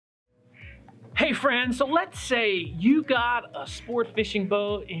Hey friends, so let's say you got a sport fishing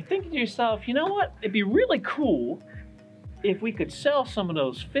boat and you're thinking to yourself, you know what? It'd be really cool if we could sell some of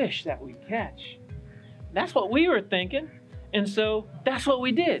those fish that we catch. That's what we were thinking. And so that's what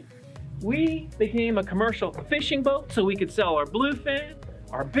we did. We became a commercial fishing boat so we could sell our bluefin,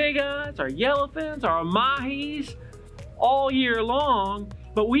 our big eyes, our yellowfins, our mahis all year long.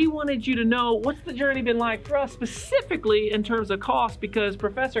 But we wanted you to know what's the journey been like for us specifically in terms of cost, because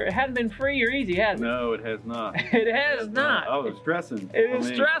Professor, it hadn't been free or easy, has it? No, it has not. It has not. I was stressing. It was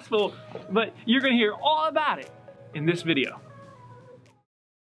stressful, but you're gonna hear all about it in this video.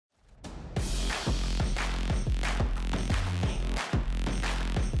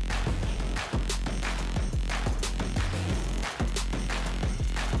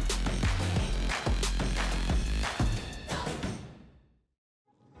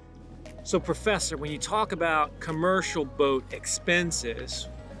 So Professor, when you talk about commercial boat expenses,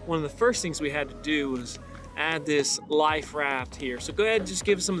 one of the first things we had to do was add this life raft here. So go ahead and just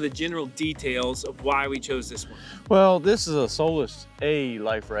give us some of the general details of why we chose this one. Well, this is a Solus A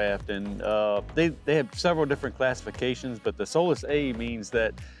life raft, and they have several different classifications, but the Solus A means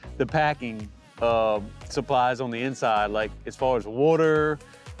that the packing supplies on the inside, like as far as water,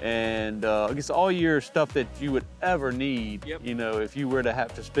 and I guess all your stuff that you would ever need, you know, if you were to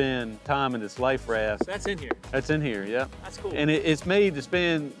have to spend time in this life raft. So that's in here? That's in here, yeah. That's cool. And it's made to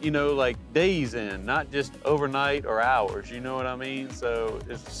spend, you know, like days in, not just overnight or hours, you know what I mean? So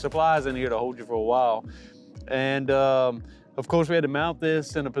there's supplies in here to hold you for a while. And of course we had to mount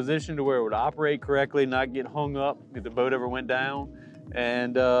this in a position to where it would operate correctly, not get hung up if the boat ever went down.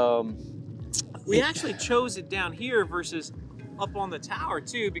 And we actually chose it down here versus up on the tower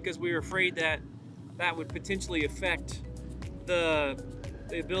too, because we were afraid that that would potentially affect the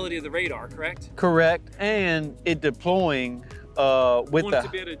ability of the radar, correct? Correct, and it deploying with the to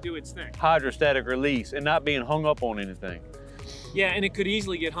be able to do its thing. Hydrostatic release and not being hung up on anything. Yeah, and it could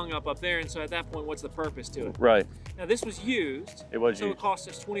easily get hung up there, and so at that point, what's the purpose to it? Right. Now this was used. It was so used. It cost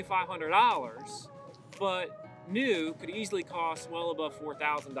us $2,500, but new could easily cost well above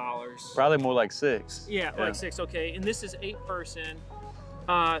 $4,000. Probably more like $6,000. Yeah, like $6,000, okay. And this is 8-person.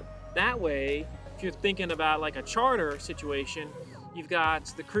 That way, if you're thinking about like a charter situation, you've got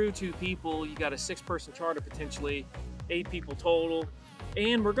the crew 2 people, you got a 6-person charter potentially, 8 people total.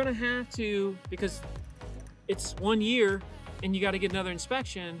 And we're gonna have to, because it's 1 year and you gotta get another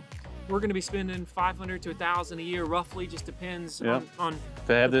inspection, we're gonna be spending $500 to $1,000 a year roughly, just depends on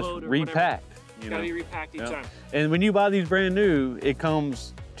to have the this boat or repacked. Gotta be repacked each time. And when you buy these brand new, it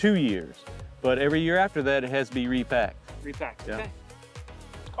comes 2 years. But every year after that, it has to be repacked. Repacked, yeah. Okay.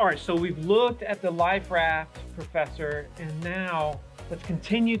 All right, so we've looked at the life raft, Professor, and now let's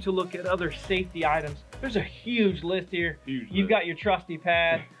continue to look at other safety items. There's a huge list here. You've got your trusty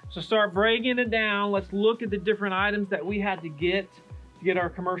pad. So start breaking it down. Let's look at the different items that we had to get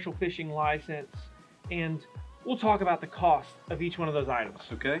our commercial fishing license. And we'll talk about the cost of each one of those items.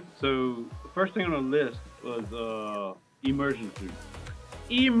 Okay, so the first thing on the list was immersion suits.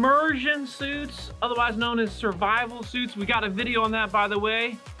 Immersion suits, otherwise known as survival suits. We got a video on that, by the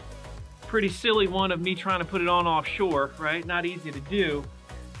way. Pretty silly one of me trying to put it on offshore, right? Not easy to do.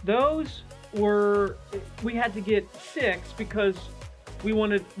 Those were, we had to get 6 because we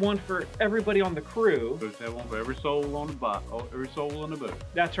wanted one for everybody on the crew. Supposed to have one for every soul on the boat, every soul on the boat.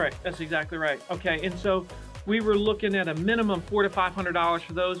 That's right, that's exactly right. Okay, and so we were looking at a minimum $400 to $500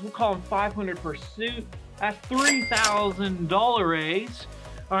 for those. We'll call them $500 per suit. That's $3,000.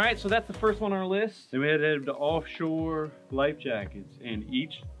 All right, so that's the first one on our list. Then we had to have the offshore life jackets, and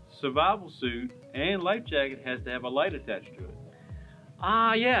each survival suit and life jacket has to have a light attached to it.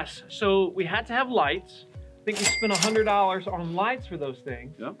 Ah, yes. So we had to have lights. I think we spent $100 on lights for those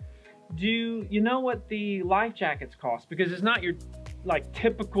things. Yep. Do you know what the life jackets cost? Because it's not your like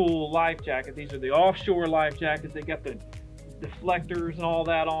typical life jacket. These are the offshore life jackets. They got the deflectors and all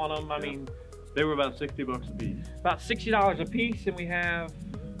that on them. I mean, they were about $60 a piece. About $60 a piece, and we have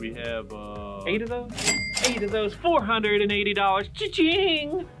 8 of those. 8 of those, $480.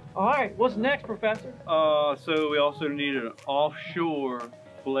 Cha-ching! All right, what's next, Professor? So we also needed an offshore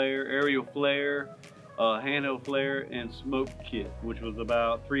flare, aerial flare, handheld flare, and smoke kit, which was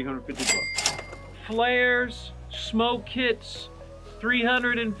about $350. Flares, smoke kits,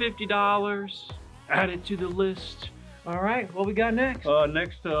 $350. Add it to the list. All right, what we got next?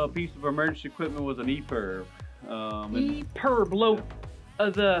 Next piece of emergency equipment was an E-perb. E-perb,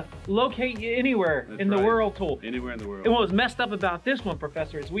 locate you anywhere in the world tool. Anywhere in the world. And what was messed up about this one,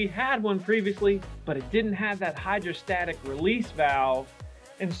 Professor, is we had one previously, but it didn't have that hydrostatic release valve.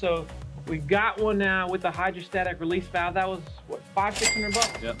 And so We got one now with the hydrostatic release valve. That was what,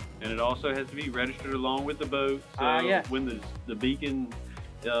 $500-600? Yep. And it also has to be registered along with the boat. So yeah. when the beacon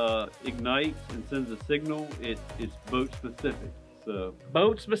ignites and sends a signal, it's boat specific. So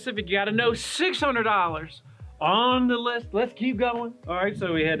boat specific, you got to know $600 on the list. Let's keep going. All right,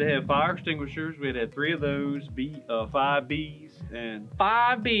 so we had to have fire extinguishers. We had to have 3 of those, 5 Bs, and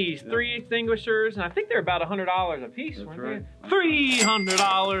 5 Bs, 3 extinguishers, and I think they're about $100 a piece. That's weren't right. they?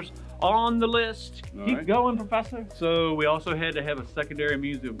 $300 on the list. All Keep right. going, Professor. So we also had to have a secondary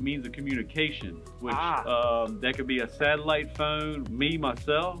means of communication, which that could be a satellite phone.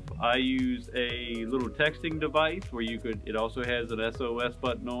 Myself, I use a little texting device where it also has an SOS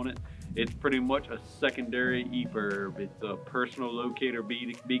button on it. It's pretty much a secondary EPIRB. It's a personal locator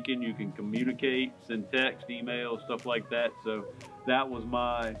beacon. You can communicate, send text, email, stuff like that. So that was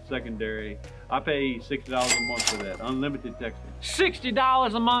my secondary. I pay $60 a month for that, unlimited texting.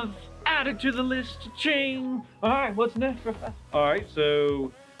 $60 a month added to the list. Ching. All right, what's next, Professor? All right,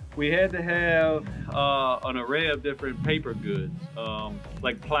 so we had to have an array of different paper goods,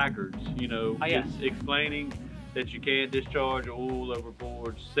 like placards, yes. just explaining that you can't discharge oil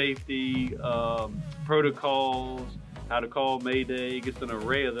overboard, safety, protocols, how to call Mayday, just an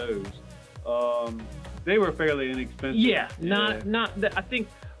array of those. They were fairly inexpensive. Yeah, not I think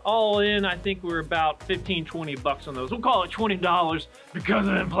all in, I think we're about $15-20 on those. We'll call it $20 because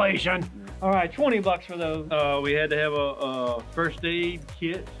of inflation. All right, $20 for those. We had to have a first aid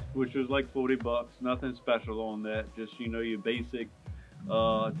kit, which was like $40. Nothing special on that, just your basic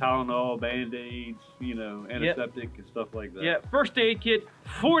Tylenol, Band-Aids, antiseptic and stuff like that. Yeah, first aid kit,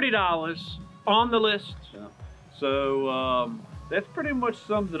 $40 on the list. Yeah. So that's pretty much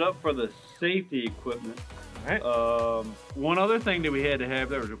sums it up for the safety equipment. All right. One other thing that we had to have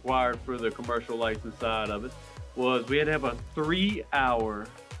that was required for the commercial license side of it was we had to have a 3-hour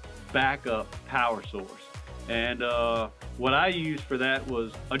backup power source. And what I used for that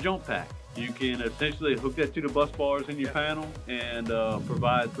was a jump pack. You can essentially hook that to the bus bars in your panel and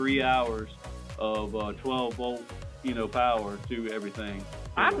provide 3 hours of 12 volt, power to everything.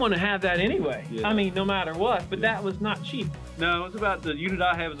 I'm gonna have that anyway. Yeah. I mean, no matter what, but that was not cheap. No, it's about, the unit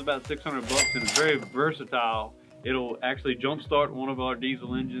I have is about $600 and it's very versatile. It'll actually jumpstart one of our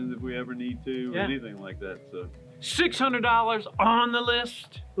diesel engines if we ever need to, or anything like that. So $600 on the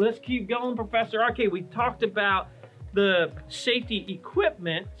list. Let's keep going, Professor. Okay, we talked about the safety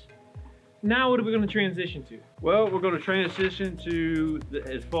equipment. Now what are we going to transition to? Well, we're going to transition to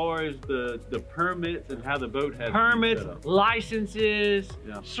as far as the permits and how the boat has permits, to be set up. licenses,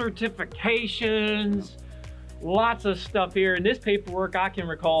 certifications, lots of stuff here. And this paperwork, I can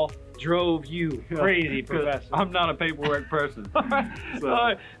recall, drove you crazy, Professor. I'm not a paperwork person.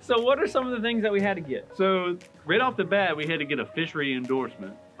 So what are some of the things that we had to get? So right off the bat, we had to get a fishery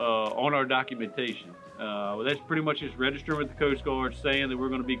endorsement on our documentation. That's pretty much just registering with the Coast Guard, saying that we're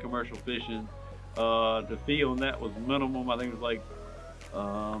going to be commercial fishing. The fee on that was minimum. I think it was like,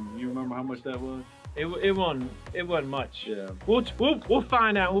 you remember how much that was? It wasn't much. Yeah. We'll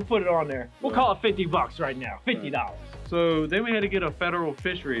find out. We'll put it on there. We'll call it $50 right now. $50. So then we had to get a federal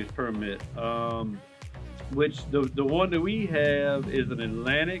fisheries permit, which the one that we have is an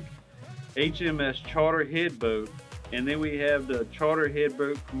Atlantic HMS charter head boat. And then we have the charter head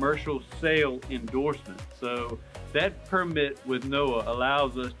boat commercial sale endorsement. So that permit with NOAA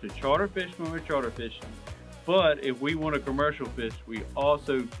allows us to charter fish when we're charter fishing. But if we want to commercial fish, we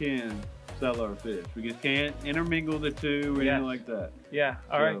also can sell our fish. We just can't intermingle the two or anything like that. Yeah.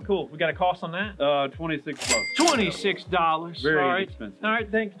 All right. Cool. We got a cost on that? $26. $26. Very expensive. All right.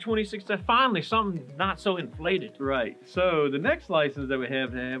 Thank you. $26. Finally, something not so inflated. Right. So the next license that we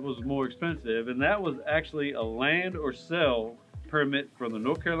have to have was more expensive, and that was actually a land or sell permit from the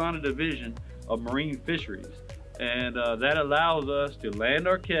North Carolina Division of Marine Fisheries. And that allows us to land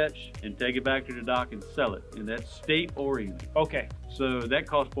our catch and take it back to the dock and sell it. And that's state oriented. Okay. So that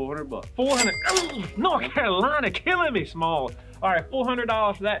costs $400. $400. Oh, North Carolina killing me, Small. All right,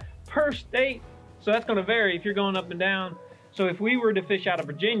 $400 for that per state. So that's going to vary if you're going up and down. So if we were to fish out of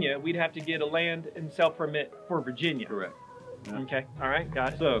Virginia, we'd have to get a land and sell permit for Virginia. Correct. Yeah. Okay. All right.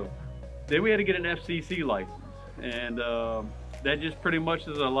 Got it. So then we had to get an FCC license. And that just pretty much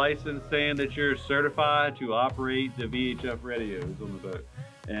is a license saying that you're certified to operate the VHF radios on the boat.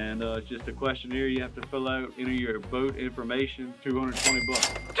 And it's just a questionnaire you have to fill out, enter your boat information, $220.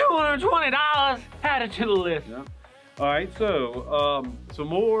 $220 added to the list. Yeah. All right, so some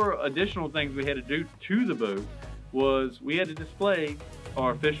more additional things we had to do to the boat was we had to display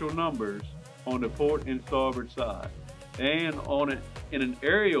our official numbers on the port and starboard side and on it in an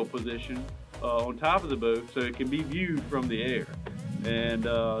aerial position on top of the boat so it can be viewed from the air. And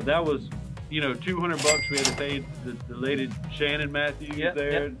that was, you know, $200 we had to pay the lady Shannon Matthews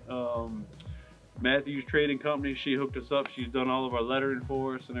there. Matthews Trading Company, she hooked us up. She's done all of our lettering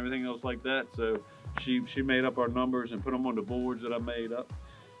for us and everything else like that. So she made up our numbers and put them on the boards that I made up.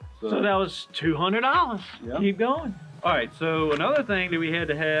 So that was $200. Yep. Keep going. All right, so another thing that we had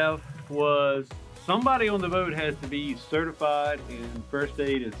to have was somebody on the boat has to be certified in first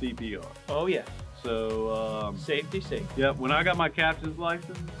aid and CPR. Oh, yes. So safety. Yep, when I got my captain's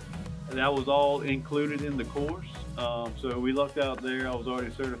license, that was all included in the course. So we lucked out there. I was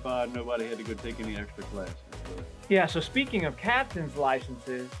already certified. Nobody had to go take any extra classes. So. Yeah, so speaking of captain's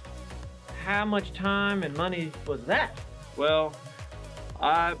licenses, how much time and money was that? Well,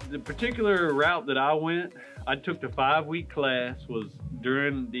 the particular route that I went, I took the 5-week class, was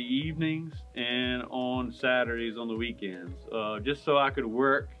during the evenings and on Saturdays on the weekends, just so I could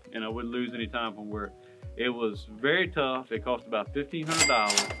work and I wouldn't lose any time from work. It was very tough. It cost about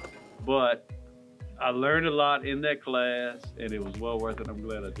 $1,500, but I learned a lot in that class and it was well worth it. I'm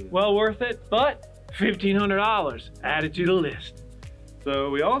glad I did. Well worth it, but $1,500 added to the list. So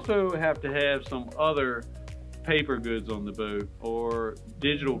we also have to have some other paper goods on the boat or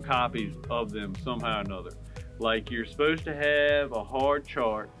digital copies of them somehow or another. Like you're supposed to have a hard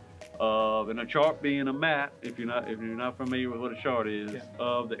chart of, and a chart being a map, if you're not familiar with what a chart is,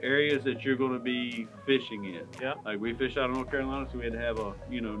 of the areas that you're going to be fishing in. Yeah. Like we fished out of North Carolina, so we had to have a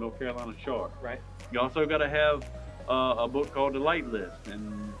North Carolina chart. Right. You also got to have a book called the light list,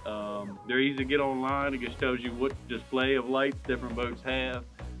 and they're easy to get online. It just tells you what display of lights different boats have.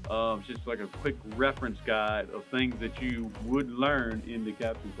 It's just like a quick reference guide of things that you would learn in the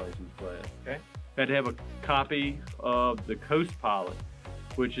captain's license class. Okay. Had to have a copy of the Coast Pilot,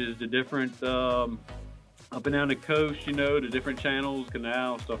 which is the different up and down the coast, you know, the different channels,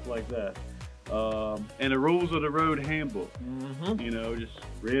 canals, stuff like that. And the rules of the road handbook. You know, just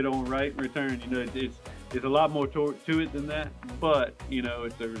read on right and return. You know, it's a lot more to it than that, but you know,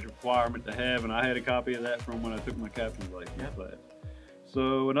 it's a requirement to have, and I had a copy of that from when I took my captain's license class.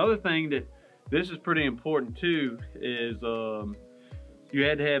 So another thing that this is pretty important too is you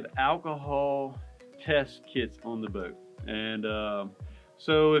had to have alcohol test kits on the boat. And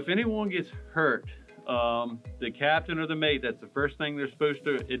so if anyone gets hurt, the captain or the mate, that's the first thing they're supposed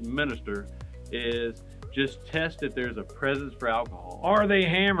to administer is just test if there's a presence for alcohol. Are they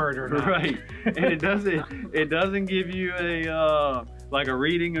hammered or not? Right. And it doesn't give you a like a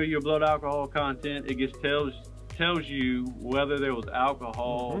reading of your blood alcohol content. It just tells you whether there was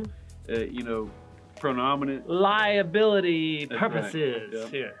alcohol, you know, predominant. Liability That's purposes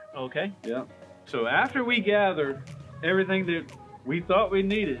right. here. Okay. Yeah. So after we gathered everything that we thought we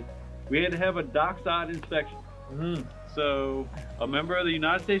needed, we had to have a dockside inspection. So a member of the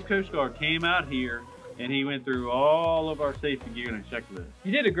United States Coast Guard came out here and he went through all of our safety gear and a checklist.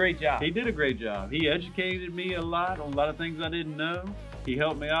 You did a great job. He did a great job. He educated me a lot on a lot of things I didn't know. He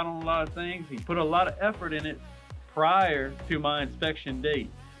helped me out on a lot of things. He put a lot of effort in it prior to my inspection date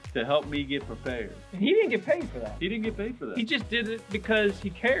to help me get prepared. And he didn't get paid for that. He didn't get paid for that. He just did it because he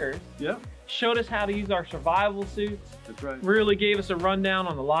cares. Yeah. Showed us how to use our survival suits. That's right. Really gave us a rundown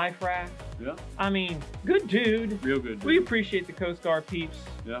on the life raft. Yeah. I mean, good dude. Real good dude. We appreciate the Coast Guard peeps.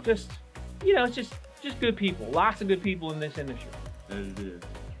 Yeah. Just, you know, it's just good people. Lots of good people in this industry. That it is.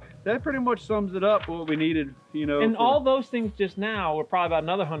 That pretty much sums it up what we needed, you know. And all those things just now were probably about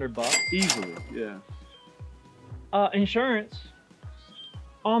another $100. Easily, yeah. Insurance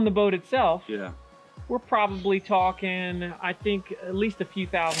on the boat itself. Yeah. We're probably talking, I think, at least a few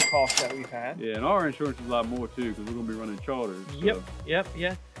thousand costs that we've had. Yeah, and our insurance is a lot more too, because we're going to be running charters. So.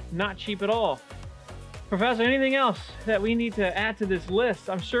 Yep. Not cheap at all. Professor, anything else that we need to add to this list?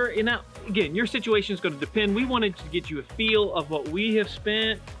 I'm sure, you know, again, your situation is going to depend. We wanted to get you a feel of what we have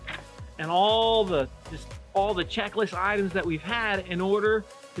spent and all the checklist items that we've had in order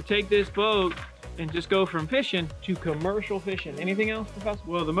to take this boat and just go from fishing to commercial fishing. Anything else, Professor?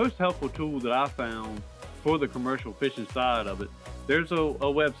 Well, the most helpful tool that I found for the commercial fishing side of it, there's a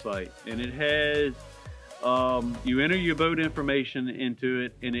website, and it has, you enter your boat information into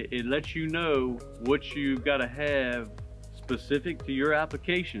it, and it lets you know what you've got to have specific to your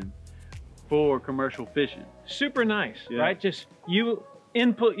application for commercial fishing. Super nice, right? Just you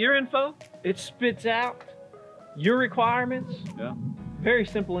input your info, it spits out your requirements. Yeah. Very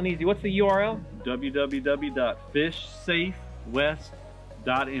simple and easy. What's the URL?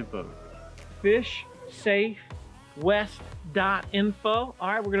 www.fishsafewest.info. Fishsafewest.info. All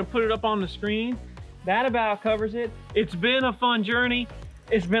right, we're going to put it up on the screen. That about covers it. It's been a fun journey.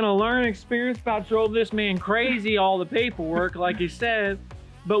 It's been a learning experience. About drove this man crazy, all the paperwork, like he said.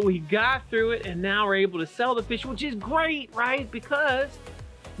 but we got through it, and now we're able to sell the fish, which is great, right? Because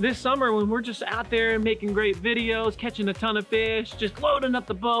this summer, when we're just out there making great videos, catching a ton of fish, just loading up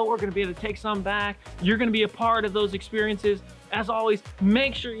the boat, we're gonna be able to take some back. You're gonna be a part of those experiences. As always,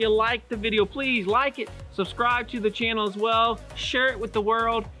 make sure you like the video. Please like it, subscribe to the channel as well, share it with the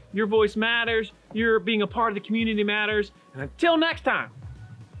world. Your voice matters. Your being a part of the community matters. And until next time,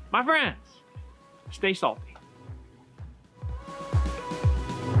 my friends, stay salty.